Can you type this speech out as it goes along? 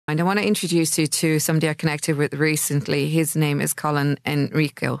And I want to introduce you to somebody I connected with recently. His name is Colin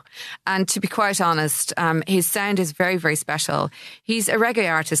Enrico. And to be quite honest, his sound is very, very special. He's a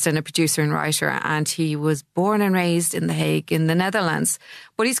reggae artist and a producer and writer, and he was born and raised in The Hague in the Netherlands.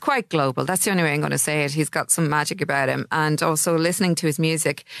 But he's quite global. That's the only way I'm going to say it. He's got some magic about him. And also listening to his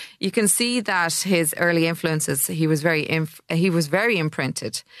music, you can see that his early influences, he was very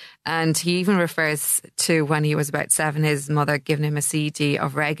imprinted. And he even refers to when he was about 7, his mother giving him a CD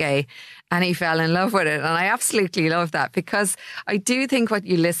of reggae, and he fell in love with it. And I absolutely love that, because I do think what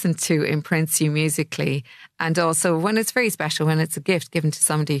you listen to imprints you musically. And also when it's very special, when it's a gift given to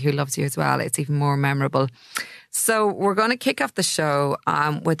somebody who loves you as well, it's even more memorable. So we're going to kick off the show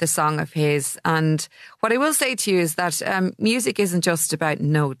with a song of his. And what I will say to you is that music isn't just about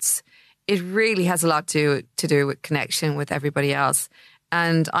notes. It really has a lot to do with connection with everybody else.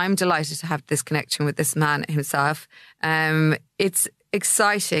 And I'm delighted to have this connection with this man himself. It's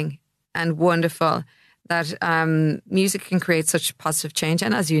exciting and wonderful that music can create such positive change.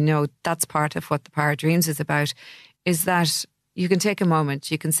 And as you know, that's part of what the Power of Dreams is about, is that you can take a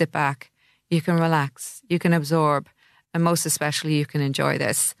moment, you can sit back, you can relax, you can absorb, and most especially you can enjoy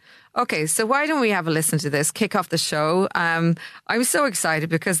this. Okay, so why don't we have a listen to this, kick off the show. I'm so excited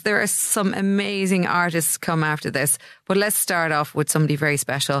because there are some amazing artists come after this. But let's start off with somebody very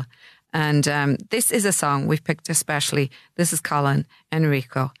special. And this is a song we've picked especially. This is Colin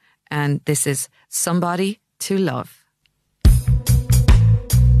Enrico. And this is Somebody to Love.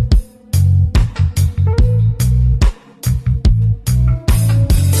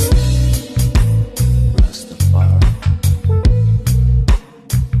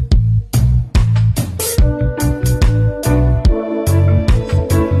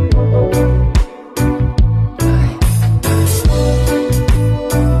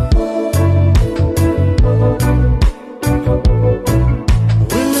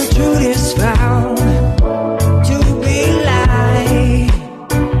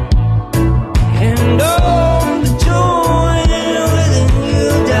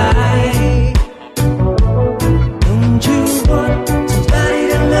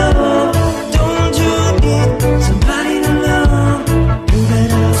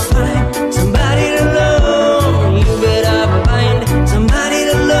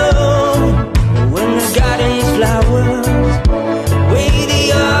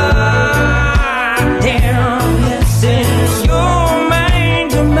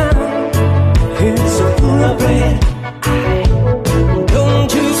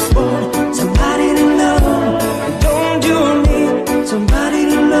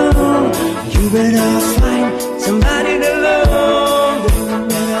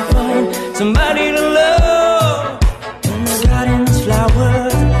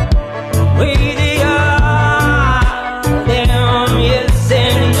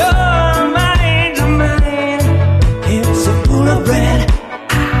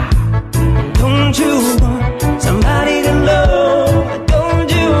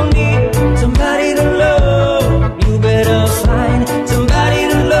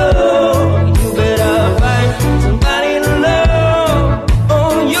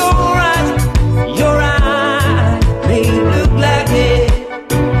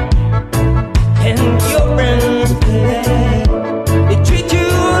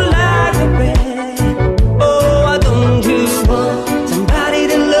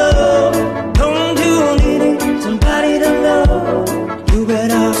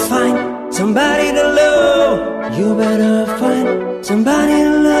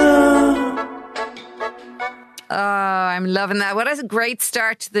 Great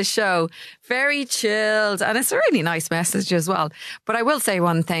start to the show. Very chilled, and it's a really nice message as well. But I will say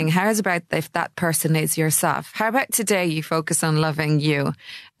one thing. How's about if that person is yourself? How about today you focus on loving you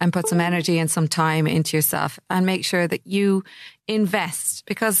and put some energy and some time into yourself and make sure that you invest?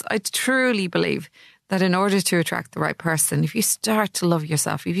 Because I truly believe that in order to attract the right person, if you start to love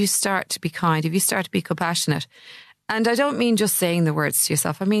yourself, if you start to be kind, if you start to be compassionate, and I don't mean just saying the words to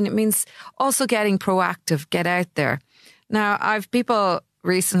yourself. I mean, it means also getting proactive, get out there. Now, I've people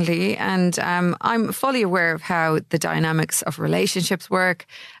recently, and I'm fully aware of how the dynamics of relationships work,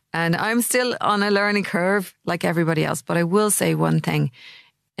 and I'm still on a learning curve like everybody else. But I will say one thing.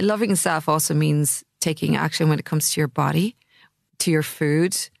 Loving yourself also means taking action when it comes to your body, to your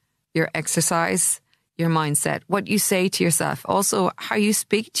food, your exercise, your mindset, what you say to yourself, also how you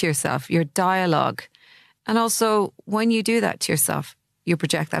speak to yourself, your dialogue. And also when you do that to yourself, you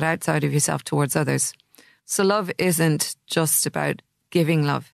project that outside of yourself towards others. So love isn't just about giving love.